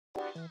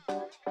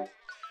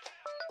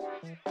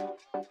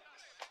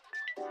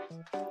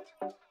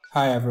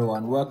Hi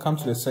everyone, welcome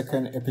to the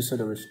second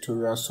episode of the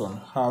tutorials on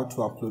how to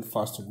upload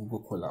files to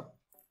Google Colab.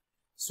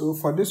 So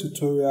for this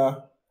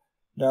tutorial,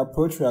 the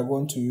approach we are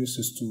going to use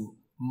is to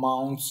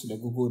mount the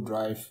Google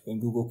Drive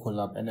in Google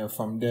Colab, and then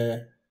from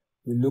there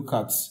we look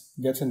at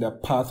getting the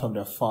path of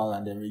the file,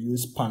 and then we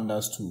use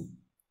Pandas to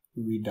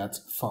read that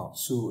file.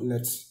 So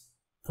let's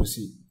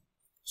proceed.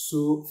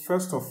 So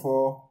first of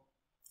all,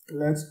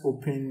 let's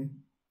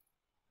open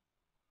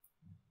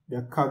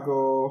the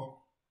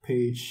Kaggle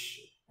page,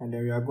 and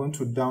then we are going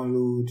to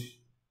download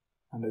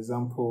an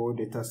example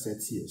data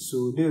set here.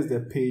 So this is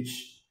the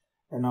page,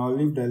 and I'll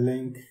leave the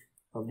link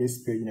of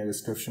this page in the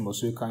description box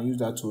so you can use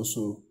that to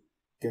also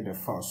get the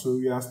file. So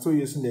we are still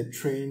using the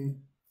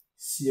train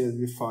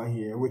CSV file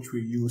here, which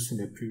we used in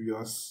the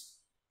previous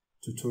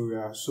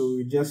tutorial. So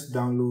we just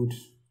download,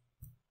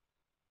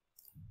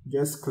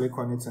 just click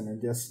on it and then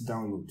just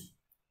download,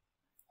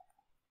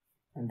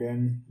 and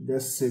then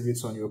just save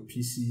it on your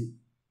PC,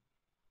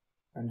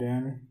 and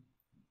then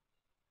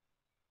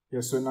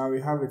so now we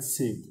have it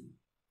saved.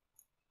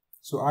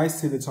 So I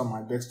saved it on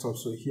my desktop,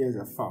 so here's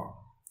the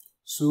file.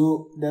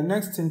 So the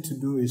next thing to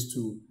do is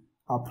to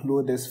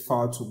upload this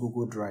file to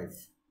Google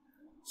Drive.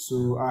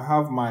 So I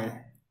have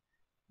my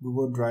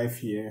Google Drive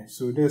here.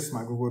 So this is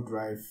my Google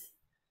Drive.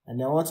 And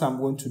then what I'm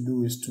going to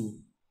do is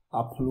to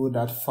upload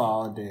that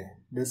file there,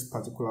 this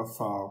particular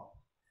file,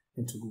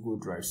 into Google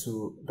Drive.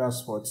 So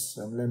that's what,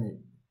 let me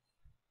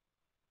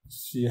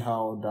see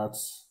how that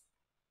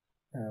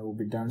will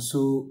be done.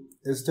 So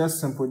it's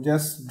just simple,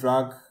 just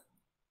drag.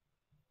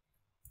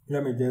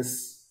 Let me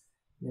just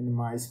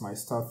minimize my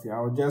stuff here.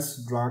 I'll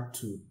just drag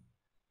to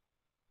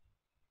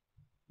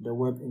the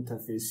web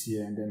interface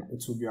here, and then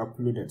it will be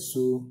uploaded.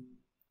 So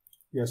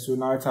so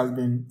now it has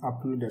been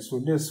uploaded. So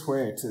this is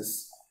where it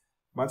is,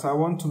 but I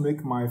want to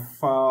make my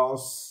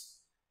files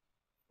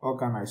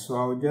organized. So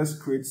I'll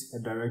just create a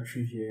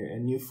directory here, a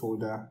new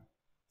folder,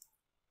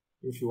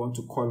 if you want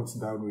to call it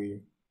that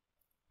way.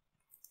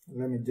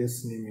 Let me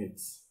just name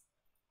it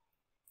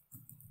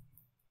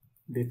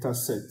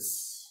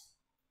datasets,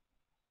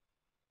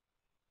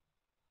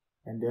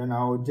 and then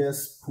I'll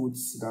just put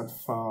that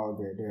file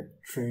there, the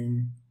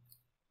train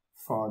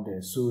file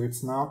there. So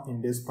it's now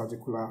in this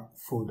particular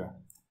folder.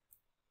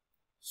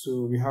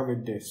 So we have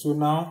it there. So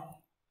now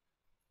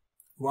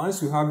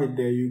once you have it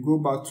there, you go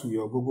back to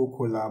your Google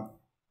Colab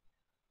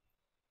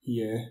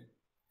here,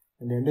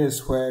 and then this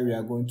is where we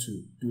are going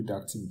to do the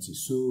activity.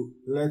 So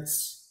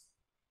let's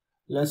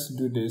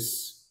do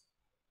this.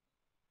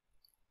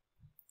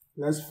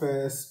 Let's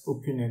first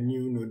open a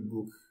new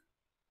notebook,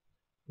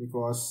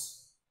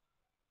 because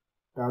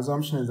the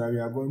assumption is that we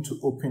are going to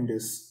open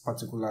this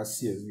particular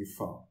CSV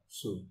file.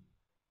 So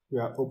we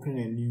are opening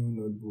a new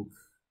notebook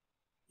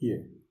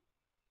here.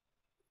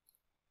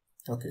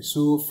 Okay,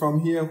 so from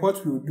here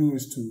what we'll do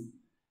is to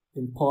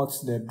import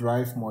the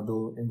Drive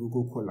model in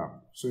Google Colab.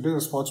 So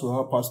this is what will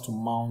help us to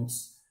mount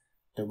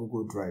the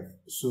Google Drive.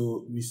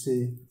 So we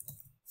say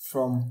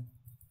from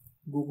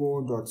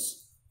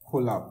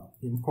google.colab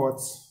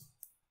import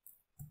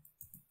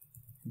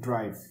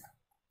drive.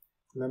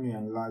 Let me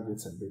enlarge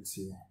it a bit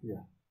here.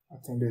 Yeah, I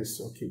think this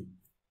is okay.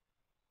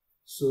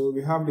 So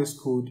we have this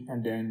code,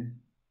 and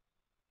then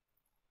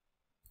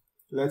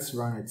let's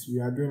run it.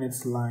 We are doing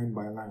it line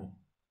by line.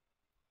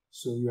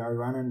 So we are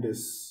running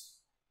this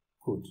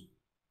code.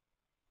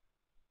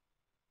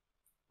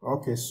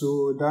 Okay,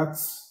 so that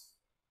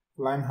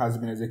line has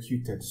been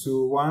executed.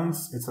 So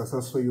once it's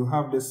successful, you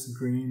have this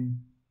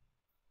green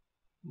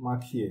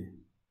mark here.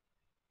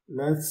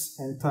 Let's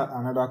enter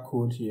another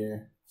code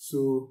here.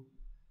 So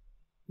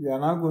we are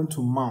now going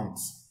to mount.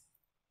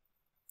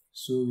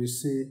 So we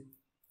say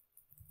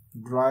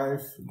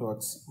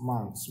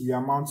drive.mount. We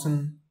are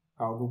mounting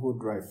our Google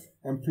Drive.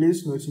 And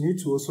please note, you need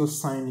to also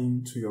sign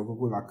in to your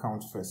Google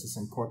account first. It's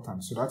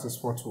important. So that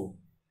is what will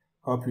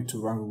help you to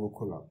run Google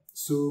Colab.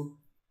 So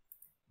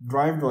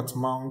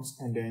drive.mount,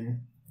 and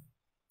then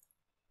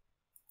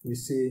we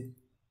say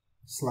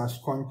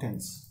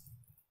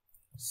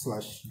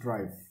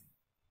 /contents/drive,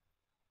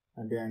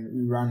 and then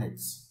we run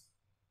it.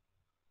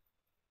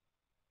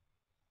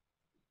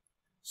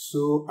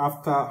 So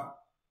after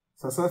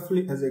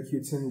successfully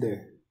executing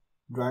the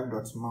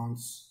drive.mount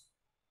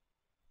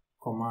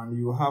command,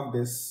 you have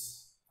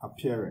this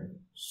appearing.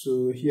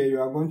 So here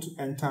you are going to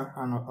enter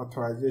an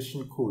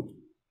authorization code.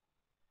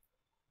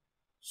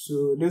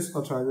 So this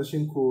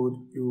authorization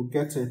code, you will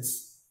get it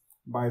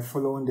by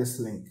following this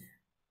link.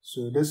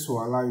 So this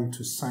will allow you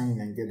to sign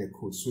in and get the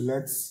code. So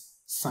let's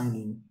sign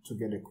in to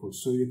get the code.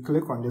 So you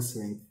click on this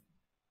link,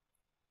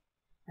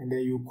 and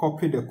then you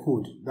copy the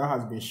code that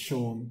has been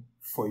shown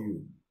for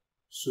you.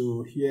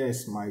 So here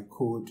is my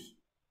code.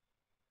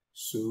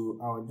 So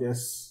I'll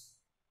just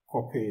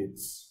copy it,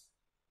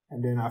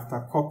 and then after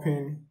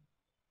copying,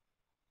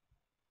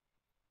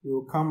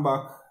 you'll come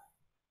back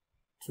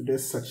to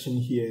this section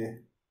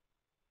here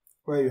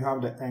where you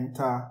have the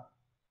enter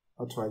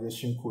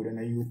authorization code, and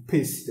then you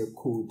paste the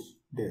code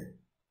there.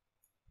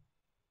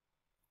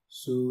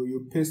 So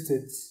you paste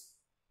it,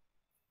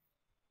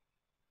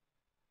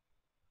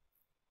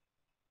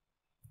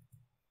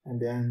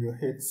 and then you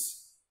hit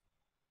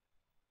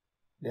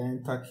the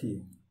enter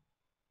key.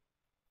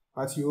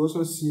 But you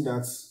also see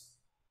that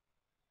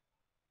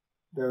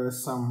there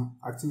is some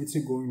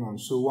activity going on.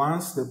 So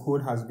once the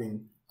code has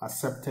been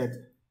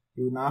accepted,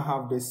 you now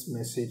have this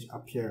message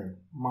appearing,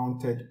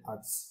 mounted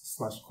at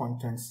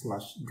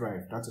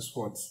 /content/drive. That is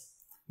what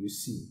you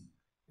see.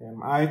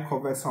 I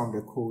covered some of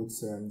the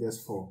codes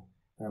just for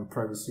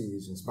privacy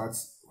reasons, but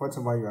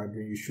whatever you are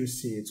doing, you should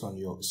see it on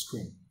your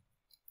screen.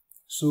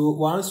 So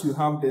once you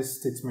have this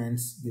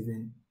statement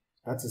given,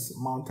 that is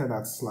mounted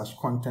at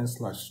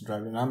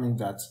 /content/drive, that means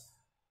that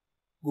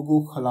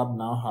Google Colab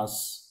now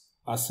has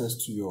access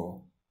to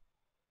your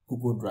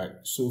Google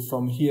Drive. So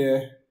from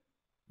here,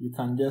 you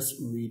can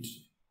just read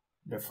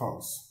the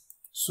files.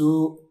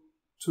 So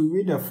to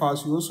read the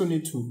files, you also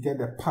need to get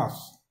the path.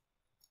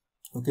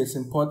 Okay, it's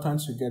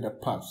important to get the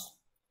path.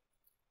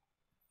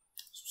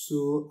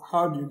 So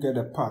how do you get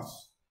the path?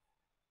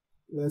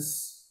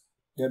 Let's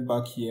get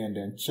back here and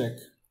then check.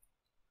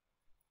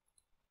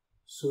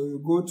 So you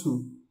go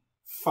to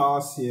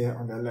files here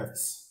on the left.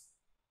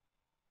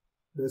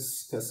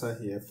 This cursor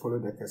here, follow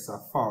the cursor,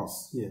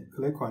 files here,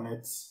 click on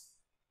it.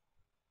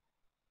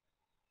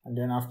 And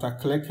then after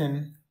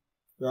clicking,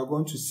 you are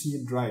going to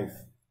see drive.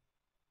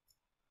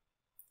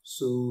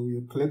 So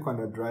you click on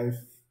the drive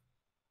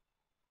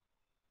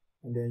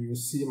and then you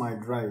see my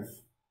drive.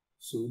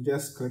 So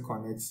just click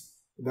on it.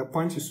 The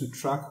point is to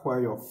track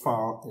where your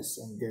file is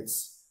and get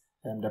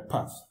the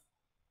path.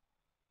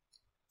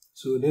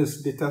 So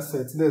this data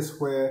set, this is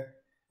where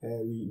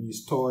we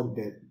stored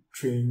the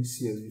train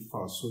CSV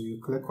file. So you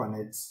click on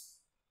it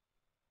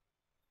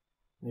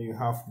and you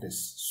have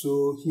this.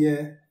 So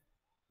here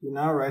you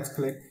now right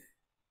click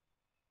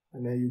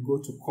and then you go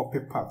to copy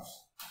path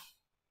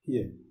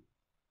here.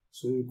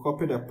 So you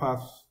copy the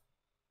path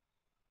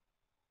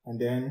and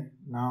then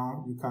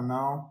now you can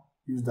now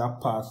use that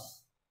path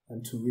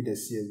and to read the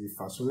CSV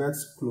file. So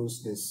let's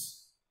close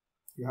this.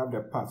 You have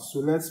the path. So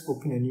let's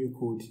open a new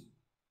code.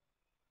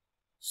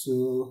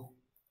 So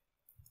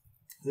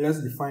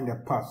let's define the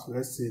path.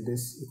 Let's say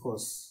this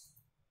equals,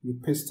 you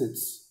paste it.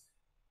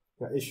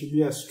 Yeah, it should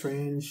be a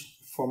strange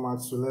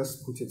format, so let's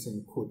put it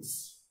in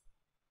quotes.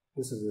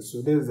 This is it.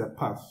 So this is the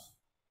path.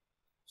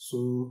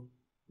 So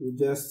you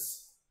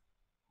just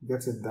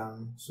get it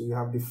done. So you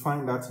have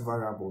defined that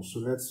variable. So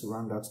let's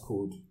run that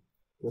code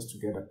just to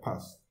get a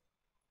path.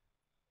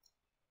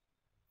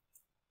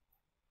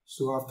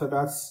 So after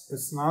that,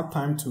 it's now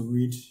time to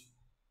read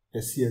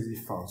the CSV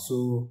file.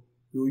 So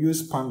you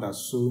use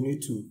Pandas. So you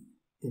need to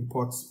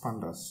import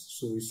Pandas.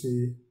 So you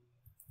say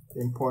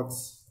import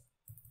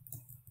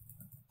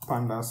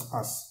Pandas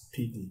as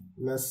PD.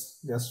 Let's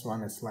just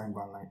run it line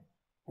by line.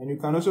 And you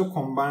can also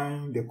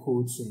combine the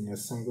codes in a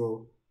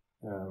single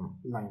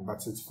line,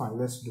 but it's fine.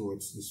 Let's do it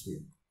this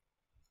way.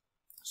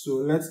 So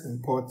let's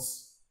import,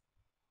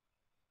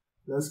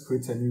 let's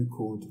create a new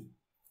code.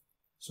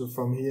 So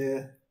from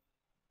here,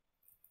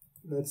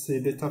 let's say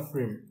data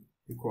frame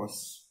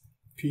equals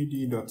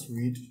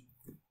pd.read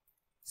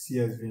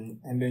CSV,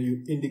 and then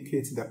you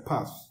indicate the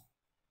path.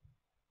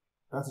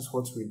 That is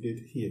what we did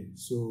here.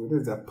 So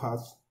this is the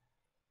path.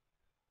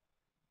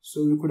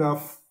 So we could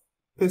have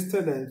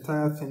pasted the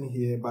entire thing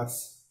here, but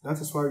that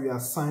is why we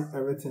assign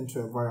everything to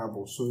a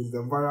variable. So it's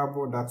the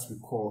variable that we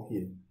call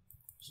here.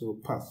 So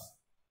path,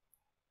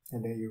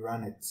 and then you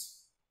run it.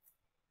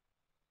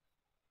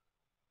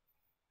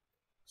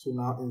 So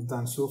now it's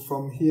done. So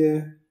from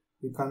here,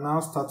 you can now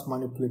start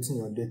manipulating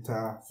your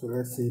data. So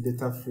let's say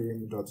data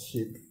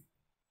frame.shape.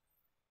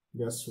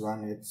 Just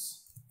run it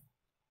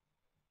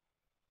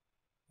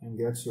and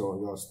get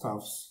your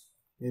stuffs.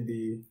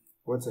 Maybe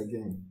what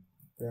again?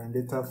 Then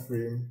data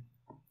frame.head.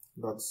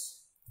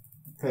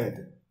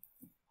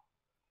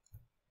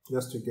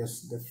 Just to get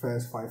the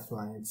first 5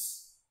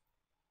 lines.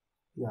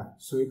 Yeah,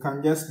 so you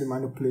can just be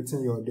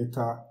manipulating your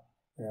data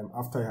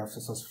after you have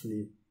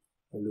successfully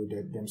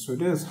loaded them. So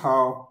this is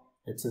how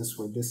it is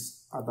with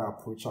this other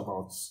approach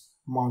about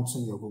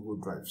mounting your Google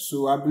Drive.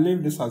 So I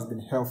believe this has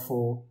been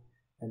helpful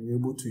and you're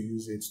able to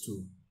use it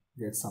to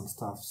get some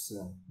stuff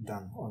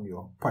done on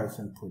your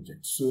Python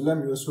project. So let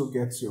me also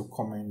get your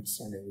comments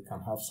and then we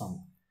can have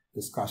some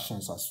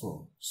discussions as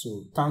well.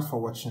 So thanks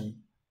for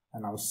watching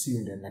and I'll see you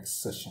in the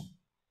next session.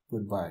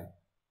 Goodbye.